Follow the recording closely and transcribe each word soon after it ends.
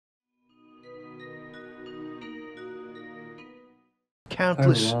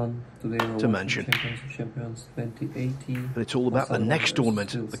countless to mention. Champions 2018. But it's all about the next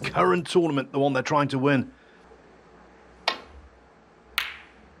tournament, the current tournament, the one they're trying to win.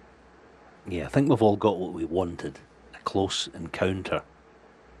 Yeah, I think we've all got what we wanted. A close encounter.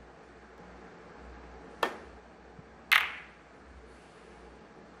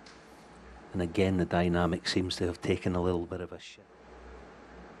 And again, the dynamic seems to have taken a little bit of a shift.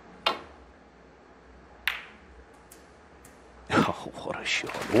 Oh, what a shot.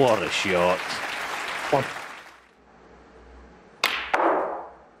 What a shot. One.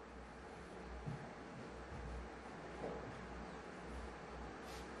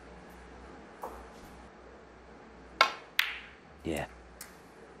 Yeah,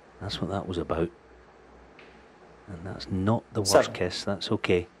 that's what that was about. And that's not the worst 7. kiss, that's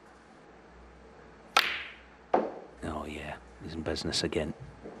okay. Oh yeah, he's in business again.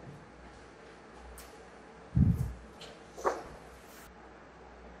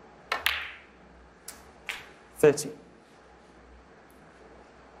 $30.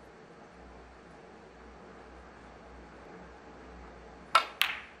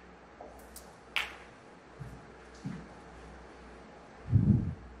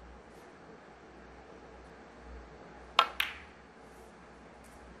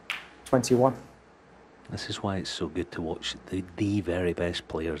 $21. This is why it's so good to watch the very best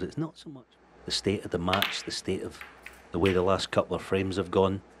players. It's not so much the state of the match, the state of the way the last couple of frames have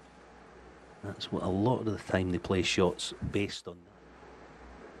gone. That's what a lot of the time they play shots based on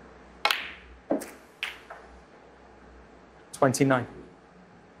that. 29.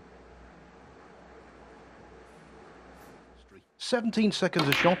 17 seconds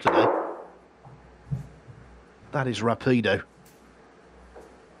a shot today. That is rapido.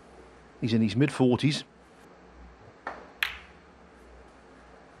 He's in his mid-40s.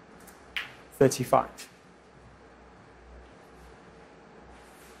 35.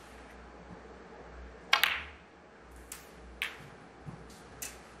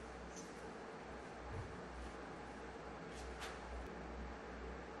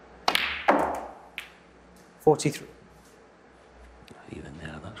 $43. Even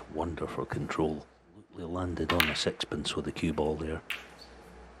there, that's wonderful control. They landed on a sixpence with the cue ball there.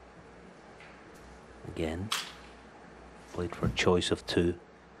 Again, played for a choice of 2.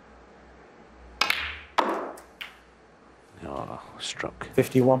 Oh, struck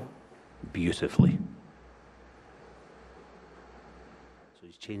 51. beautifully. So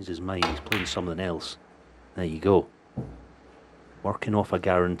he's changed his mind, he's playing something else. There you go. Working off a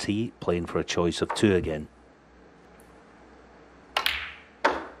guarantee, playing for a choice of 2 again.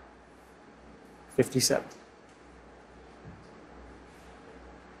 57.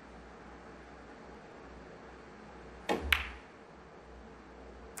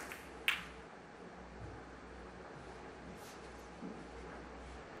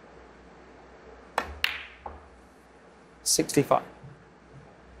 $65.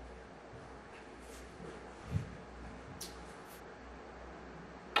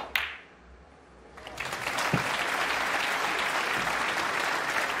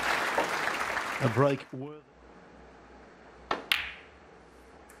 A break.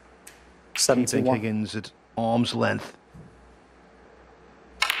 Keeping 71. Higgins at arm's length.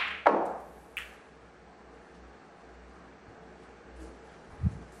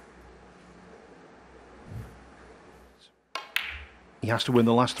 He has to win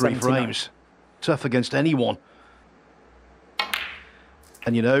the last 3 79. frames. Tough against anyone.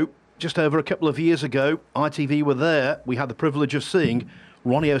 And you know, just over a couple of years ago, ITV were there. We had the privilege of seeing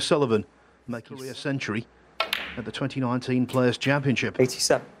Ronnie O'Sullivan make a career century at the 2019 Players' Championship.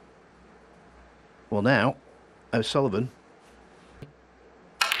 87. Well, now, O'Sullivan,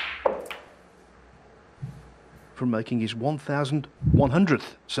 from making his 1,100th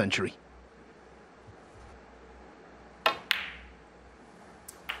century.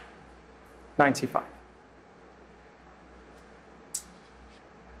 $95.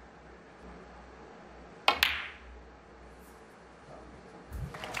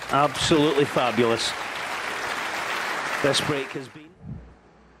 Absolutely fabulous. This break has been...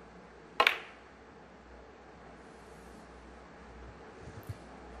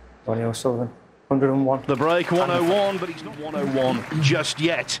 Ronnie O'Sullivan, 101. The break, 101, but he's not 101 just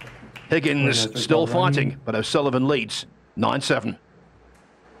yet. Higgins still fighting, but O'Sullivan leads 9-7.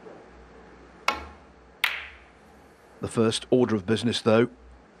 The first order of business, though.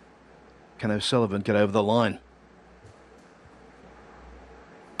 Can O'Sullivan get over the line?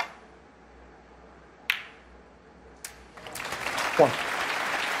 One.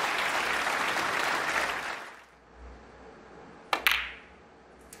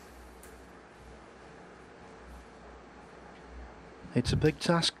 It's a big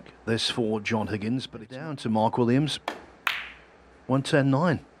task, this for John Higgins, but it's down to Mark Williams.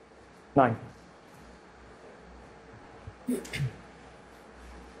 110.9. 9.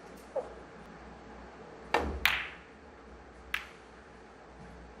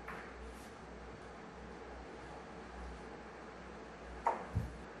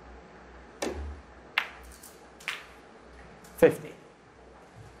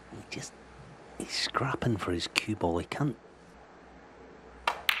 He's scrapping for his cue ball. He can't.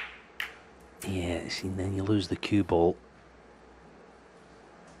 Yeah, see, then you lose the cue ball.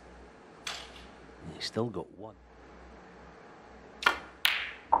 He's still got one.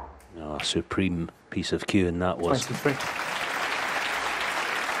 Oh, a supreme piece of cue, and that was. 23.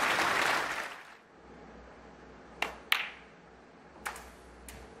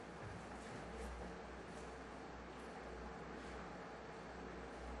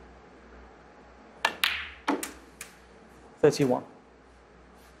 $31.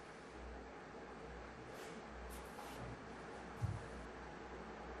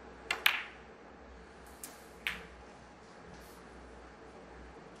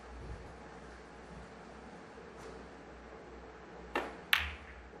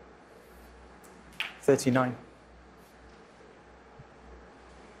 $39.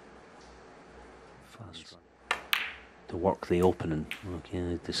 Fast run to work the opening.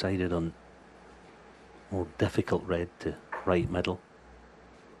 Okay, decided on more difficult red to right middle.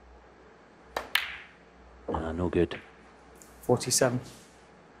 No good. 47.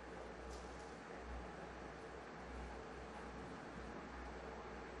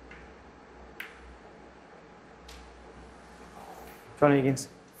 Johnny Higgins,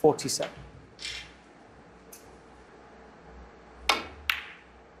 47.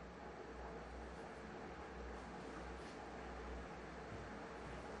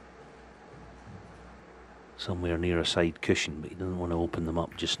 Somewhere near a side cushion, but he doesn't want to open them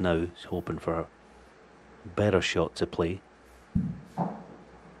up just now. He's hoping for a better shot to play.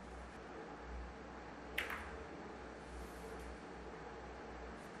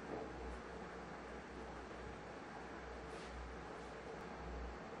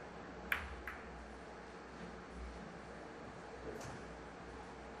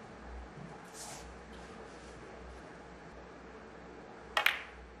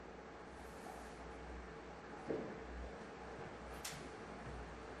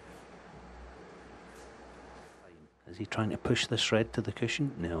 Is he trying to push this red to the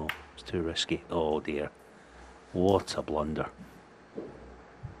cushion? No, it's too risky. Oh dear. What a blunder.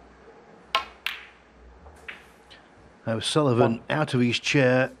 O'Sullivan out of his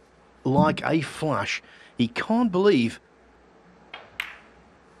chair like a flash. He can't believe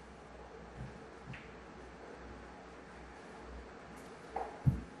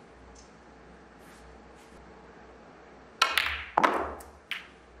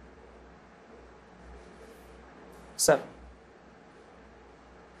 $7.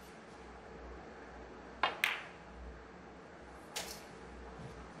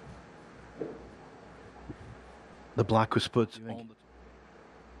 the black was put on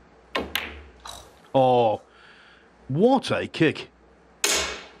the... Oh, what a kick.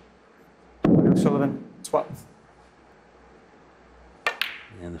 Ronnie O'Sullivan, 12.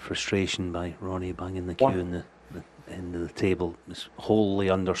 And the frustration by Ronnie banging the cue in the end of the table is wholly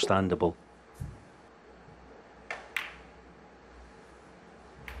understandable.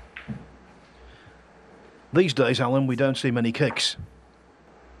 These days, Alan, we don't see many kicks.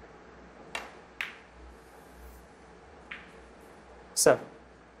 $7.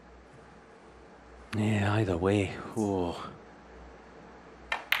 Yeah, either way. Oh.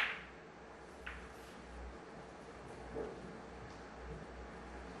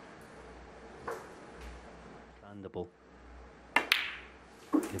 Understandable,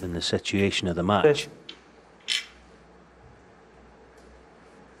 given the situation of the match.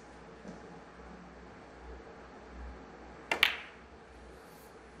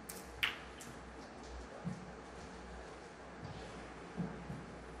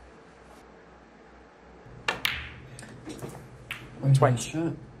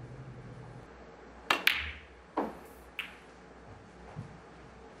 20.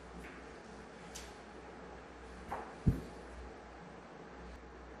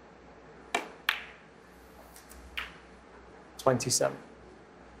 $27.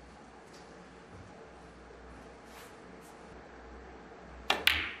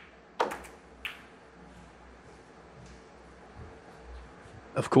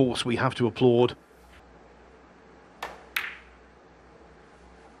 Of course, we have to applaud.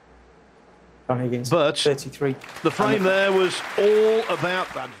 Higgins, But 33. The frame there was all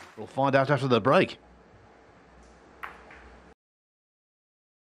about that. We'll find out after the break.